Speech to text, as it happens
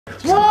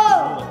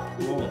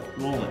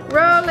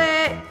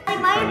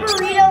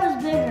burrito is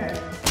bigger.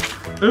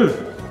 Ooh.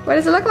 What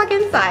does it look like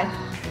inside?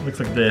 Looks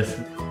like this.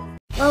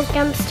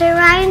 Welcome to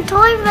Ryan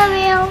Toy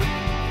Video.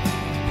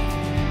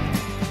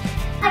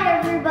 Hi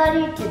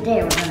everybody,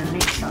 today we're gonna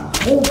mix a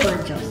whole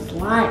bunch of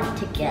slime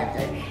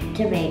together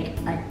to make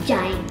a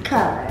giant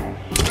color.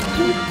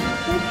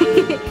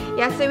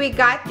 Yeah, so we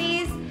got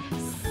these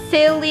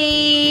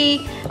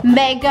silly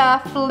mega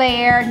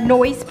flare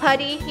noise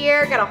putty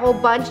here. Got a whole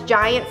bunch,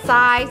 giant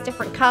size,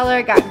 different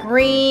color. Got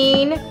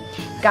green,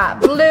 got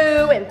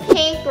blue and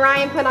pink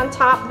Ryan put on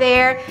top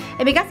there.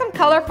 And we got some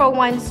colorful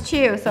ones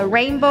too. So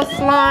rainbow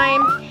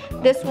slime.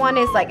 This one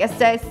is like, it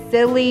says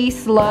silly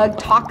slug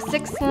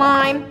toxic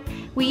slime.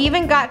 We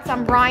even got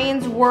some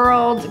Ryan's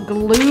World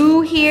glue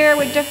here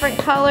with different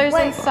colors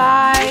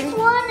inside. This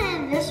one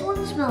and this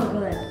one smell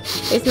good.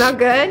 They smell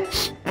good?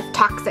 That's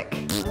toxic.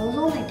 It was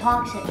only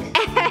toxic.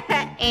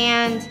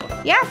 And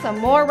yeah, some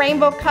more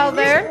rainbow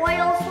color. Is this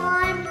oil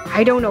slime?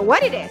 I don't know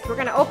what it is. We're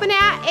gonna open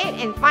it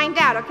and find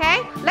out,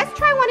 okay? Let's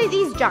try one of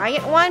these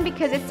giant one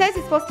because it says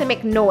it's supposed to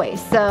make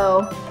noise.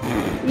 So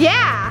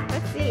yeah,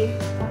 let's see.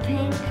 A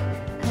pink,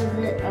 cause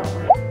it,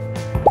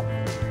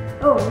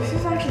 oh, this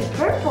is actually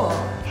purple.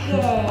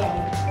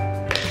 Yeah.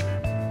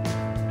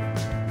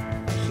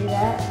 See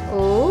that?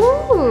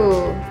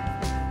 Ooh.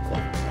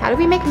 How do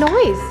we make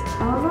noise?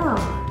 I don't know.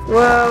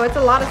 Whoa, it's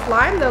a lot of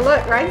slime though.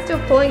 Look, Ryan's still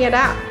pulling it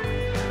out.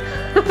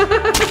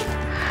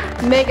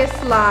 Mega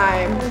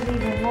slime.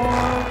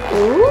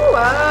 Ooh,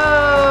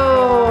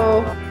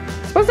 oh.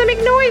 Supposed to make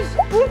noise.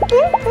 Oop,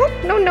 oop, oop.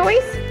 No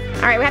noise.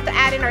 All right, we have to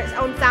add in our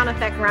own sound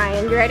effect,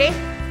 Ryan. You ready?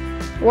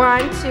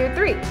 1, 2,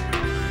 3.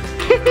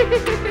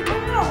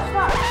 No,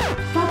 stop.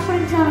 Stop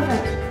putting sound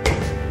effects.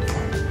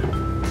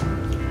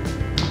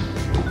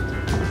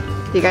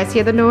 Do you guys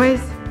hear the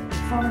noise?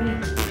 Sorry.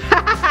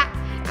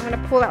 I'm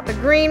gonna pull out the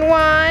green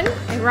one,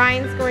 and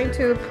Ryan's going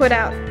to put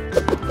out.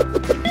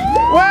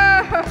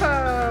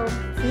 Whoa!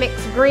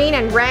 Mix green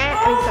and red.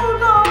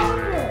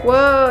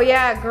 Whoa,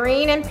 yeah,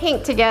 green and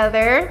pink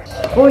together.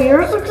 Oh,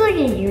 yours looks like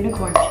a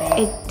unicorn shape.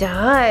 It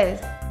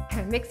does.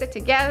 Mix it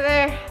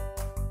together.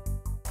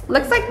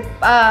 Looks like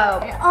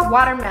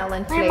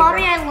watermelon flavor. Hey,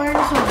 Mommy, I learned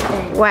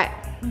something. What?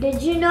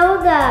 Did you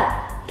know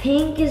that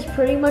pink is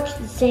pretty much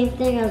the same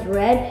thing as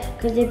red?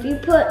 Because if you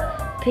put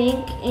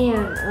pink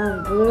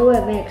and blue,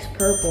 it makes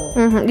purple.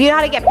 Mm-hmm. Do you know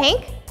how to get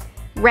pink?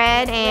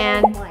 Red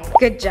and white.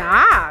 Good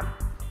job.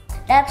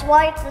 That's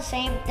why it's the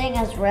same thing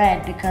as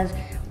red, because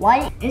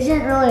white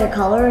isn't really a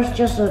color, it's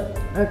just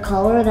a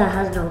color that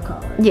has no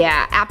color.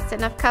 Yeah,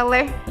 absent of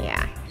color.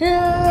 Yeah. I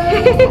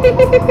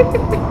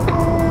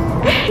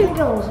think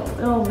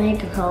it'll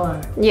make a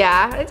color.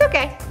 Yeah, it's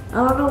okay. I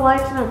don't know why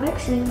it's not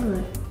mixing,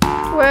 but...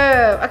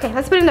 Whoa. Okay,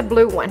 let's put in the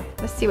blue one.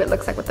 Let's see what it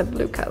looks like with the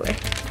blue color.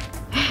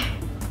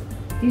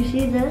 You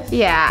see this?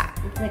 Yeah.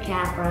 It's the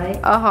cap, right?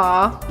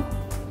 Uh-huh.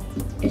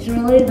 It's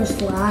really the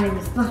slime,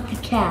 it's not the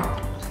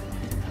cap.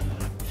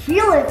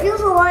 Feel it,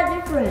 feels a lot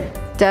different.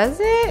 Does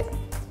it?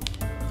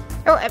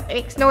 Oh, it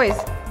makes noise.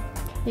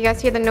 You guys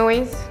hear the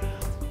noise?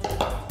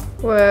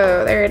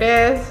 Whoa, there it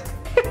is.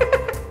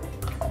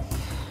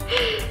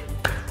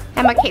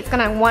 Emma Kate's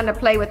gonna want to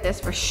play with this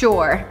for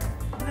sure.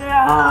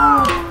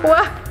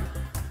 What?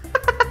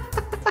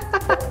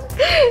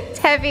 It's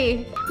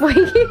heavy.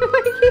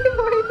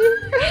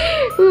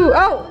 Ooh,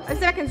 oh, let's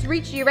see if I can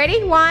reach you.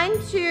 Ready? 1,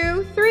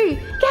 2, 3.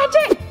 Catch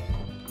it!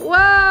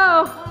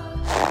 Whoa!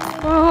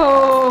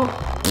 Oh!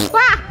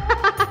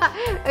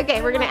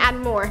 Okay, we're gonna add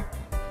more.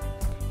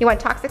 You want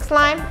toxic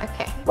slime?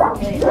 Okay.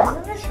 Wait,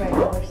 isn't this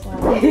regular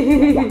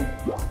slime?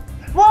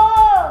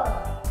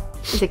 Whoa!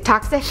 Is it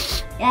toxic?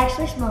 It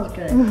actually smells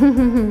good.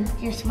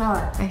 You smell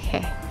it.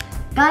 Okay.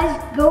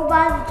 Guys, go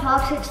buy the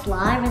toxic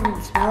slime and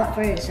then smell it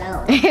for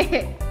yourself.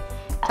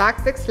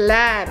 Toxic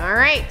slime, all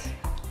right.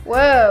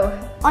 Whoa.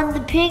 On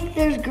the pink,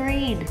 there's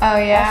green. Oh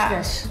yeah.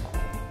 What's this?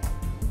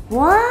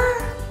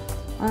 What?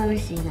 Oh, let me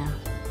see now.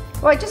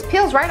 Oh, it just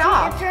peels right It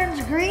off.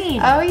 turns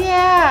green. Oh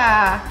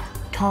yeah.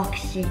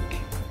 Toxic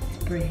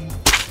spray.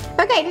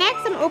 Okay,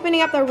 next I'm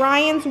opening up the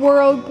Ryan's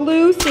World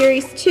Glue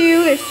Series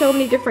 2. There's so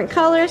many different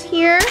colors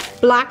here.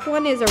 Black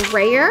one is a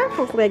rare.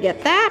 Hopefully I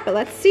get that, but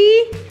let's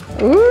see.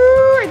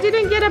 Ooh, I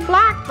didn't get a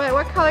black, but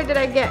what color did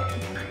I get?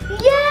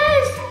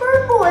 Yes,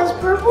 purple. Is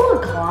purple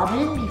a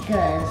common?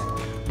 Because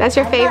That's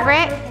your I've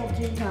favorite? got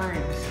purple 2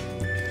 times.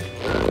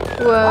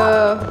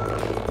 Whoa.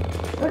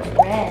 Looks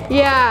red.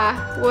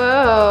 Yeah,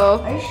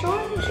 whoa. Are you sure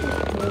this is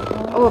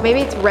purple? Oh,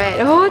 maybe it's red.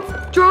 Oh, it's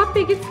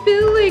dropping, it's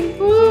spilling. Is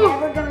Ooh. it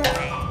ever gonna...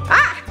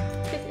 Ah!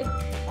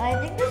 I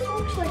think this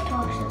looks like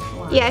toxic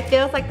slime. Yeah, it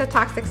feels like the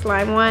toxic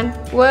slime one.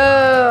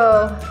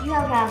 Whoa. You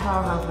have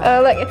half.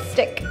 Oh, look, it's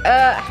stick.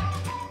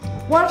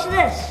 Watch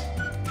this.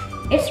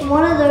 It's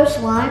one of those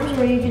slimes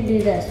where you can do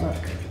this, look.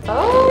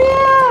 Oh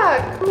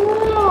yeah,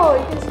 cool.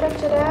 You can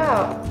stretch it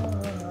out.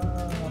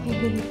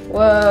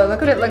 Whoa,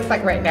 look what it looks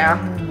like right now.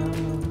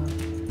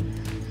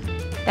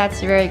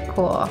 That's very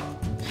cool.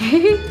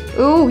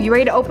 Ooh, you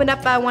ready to open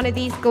up one of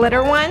these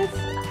glitter ones?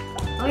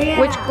 Oh yeah.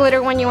 Which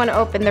glitter one you want to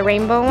open? The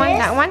rainbow one? This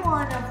That one?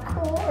 Of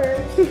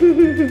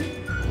course.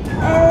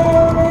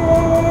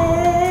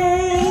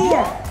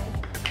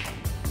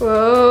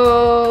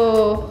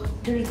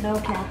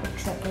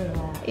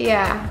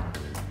 Yeah.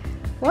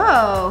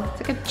 Whoa,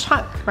 it's like a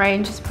chunk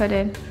Ryan just put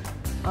in.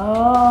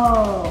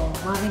 Oh,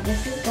 Mommy,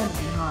 this is gonna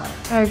be hard.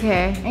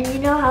 Okay. And you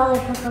know how they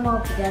put them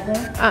all together?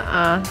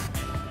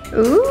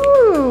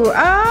 Ooh,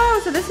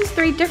 oh, so this is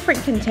 3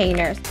 different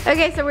containers.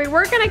 Okay, so we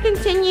were gonna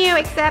continue,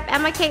 except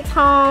Emma Kate's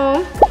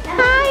home.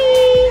 Hi.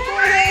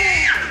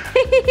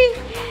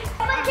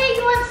 Emma Kate,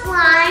 you want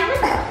slime?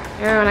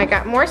 Oh, and I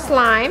got more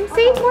slime.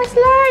 See, more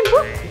slime.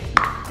 Whoop.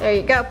 There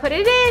you go, put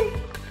it in.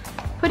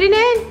 Put it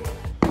in.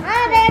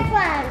 Oh, there's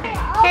one.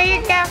 Here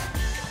you go.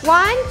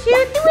 1, 2,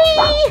 3.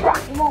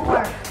 It won't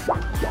work.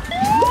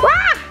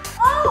 Wah!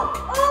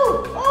 Oh,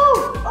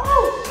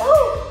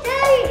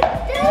 Daddy,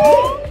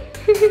 Daddy.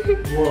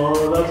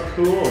 Whoa, that's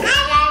cool.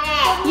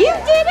 You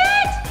did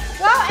it!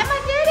 Wow, Emma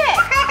did it!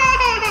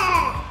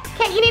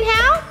 Kate, you need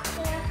help?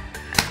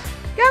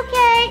 Go,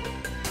 Kate.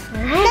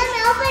 All right. Let me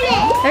open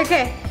it.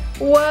 Okay.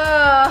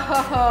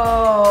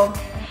 Whoa.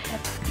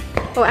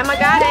 Oh, Emma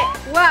got it.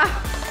 Whoa.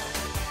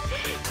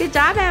 Good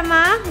job,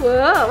 Emma.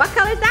 Whoa. What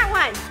color is that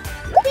one?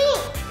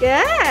 Pink.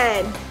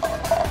 Good.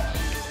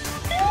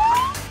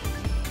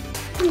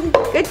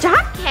 Good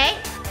job, Kate.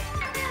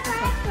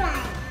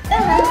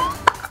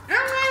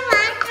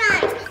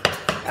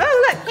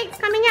 Oh, look, Kate's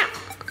coming out.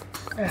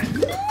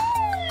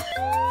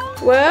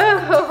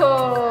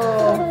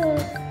 Whoa.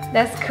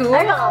 That's cool.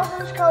 I got all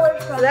those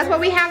colors from So that's what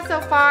we have so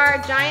far,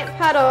 giant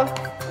puddle.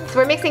 So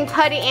we're mixing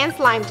putty and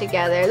slime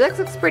together. This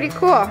looks pretty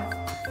cool.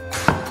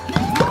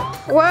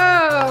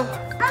 Whoa.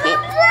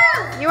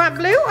 blue. You want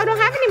blue? I don't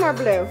have any more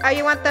blue. Oh,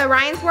 you want the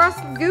Ryan's World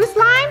goo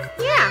slime?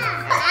 Yeah.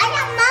 I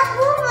got my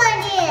blue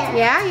one here.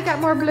 Yeah, you got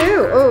more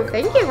blue. Oh,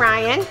 thank you,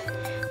 Ryan.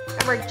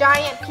 Our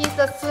giant piece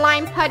of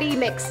slime putty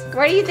mix.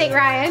 What do you think,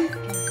 Ryan?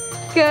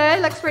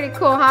 Good, looks pretty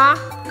cool, huh?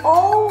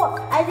 Oh,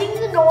 I think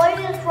the noise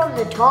is from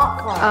the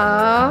top part.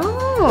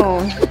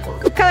 Oh.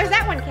 What color is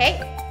that one, Kate?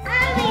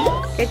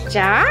 Good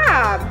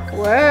job.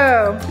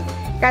 Whoa.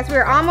 Guys,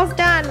 we're almost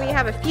done. We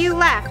have a few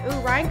left. Ooh,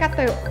 Ryan got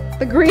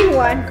the green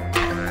one.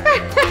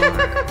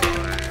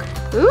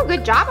 Ooh,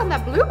 good job on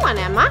that blue one,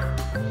 Emma.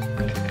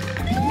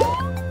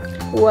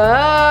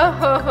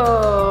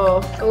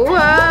 Whoa.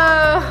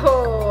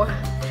 Whoa.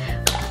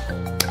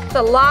 It's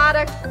a lot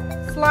of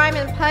slime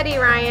and putty,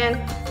 Ryan.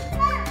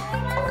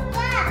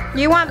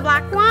 You want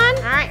black one?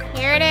 All right,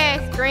 here it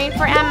is. Green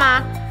for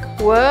Emma.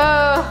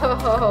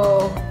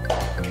 Whoa.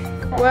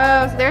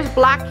 Whoa, so there's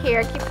black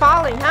here. Keep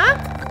falling, huh?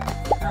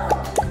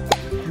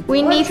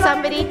 We need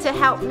somebody to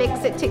help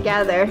mix it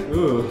together.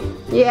 Ooh.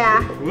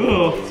 Yeah.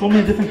 Ooh, so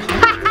many different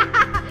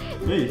colors.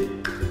 Wait.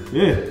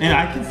 Yeah, and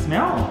I can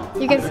smell.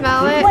 You can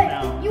smell it? Wait,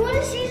 you want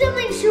to see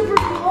something super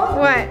cool?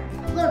 What?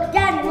 Look,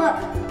 Daddy, look.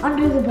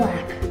 Under the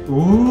black.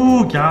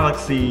 Ooh,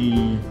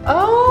 galaxy.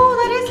 Oh,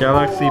 that is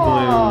Galaxy cool.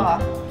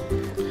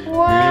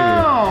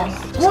 Wow.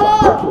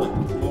 Whoa!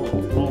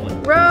 Roll it.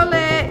 Roll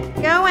it.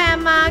 Go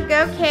Emma.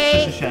 Go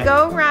Kate. Sushi chef.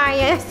 Go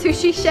Ryan.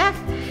 Sushi chef.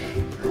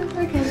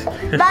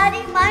 Okay.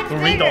 Daddy, mine's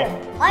Burrito. bigger.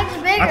 Mine's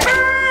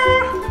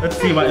bigger. Let's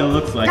see what it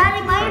looks like.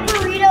 Daddy, my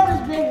burrito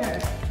is bigger.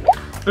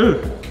 Ooh,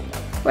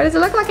 What does it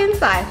look like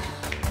inside?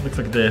 looks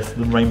like this,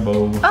 the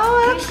rainbow. Oh,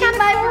 You that's see kind of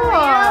my cool.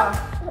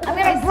 burrito? I'm I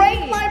gonna break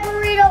see. my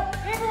burrito.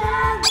 It's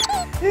hard.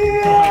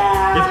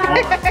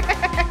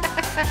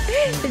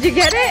 Did you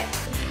get it?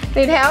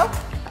 Need help?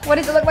 What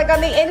does it look like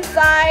on the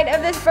inside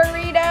of this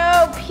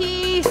burrito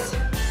piece?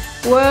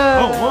 Whoa.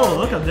 Oh, whoa,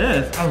 look at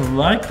this. I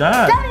like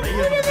that. Daddy, Layers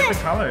look of at different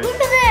this. colors. Look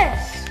at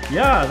this.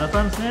 Yeah, that's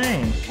what I'm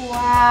saying.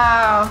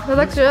 Wow, that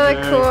looks really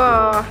Very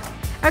cool.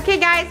 Okay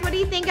guys, what do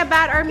you think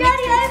about our mixed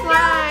Daddy, I have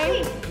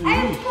slime? galaxy. I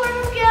have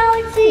portal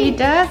galaxy. He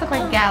does look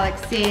like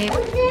Galaxy.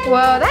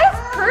 Whoa, that is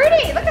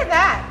pretty. Look at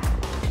that.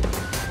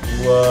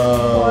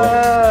 Whoa.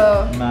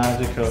 Whoa.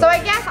 Magical. So I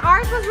guess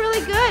ours was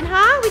really good,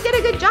 huh? We did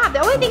a good job. The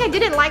only thing I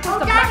didn't like was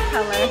the black Daddy,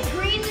 color. you need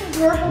green and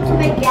purple to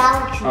make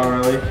galaxy. Oh,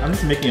 really? I'm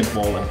just making a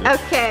ball like this.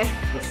 Okay,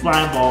 The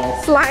slime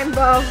ball. slime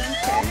ball.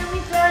 And then we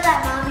throw that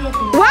mommy at the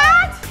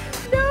What?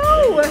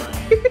 No.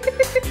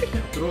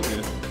 Throw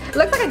this.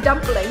 Looks like a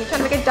dumpling. You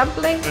trying to make a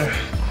dumpling?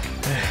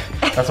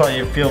 That's what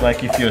you feel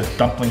like if you're a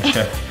dumpling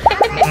chef.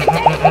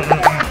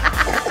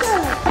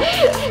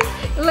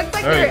 It looks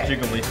like Very you're...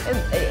 jiggly.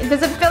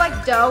 Does it feel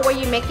like dough when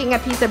you're making a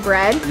piece of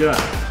bread? Yeah.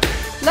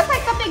 Looks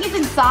like something is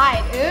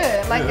inside.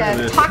 Ew, like Yeah, it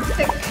a is.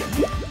 toxic.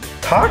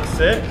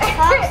 Toxic?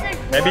 toxic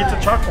Maybe it's a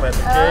blood. chocolate,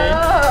 okay?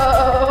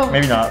 Oh.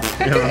 Maybe not.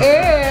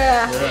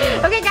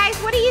 Yeah. Okay guys,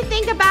 what do you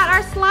think about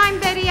our slime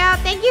video?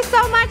 Thank you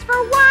so much for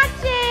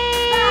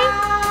watching.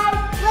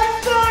 Bye.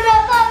 Let's throw the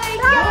mommy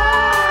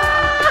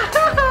Bye.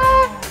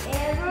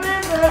 And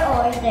remember,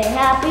 always stay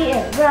happy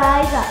and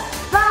rise up.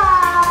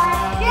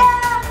 Bye. Yeah.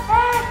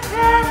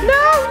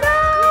 No,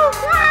 no.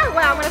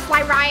 Well, I'm gonna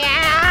slime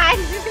Ryan.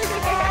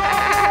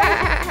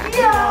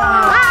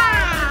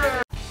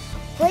 Yeah.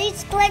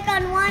 Please click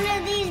on one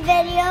of these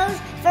videos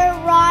for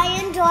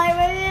Ryan to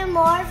learn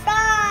more.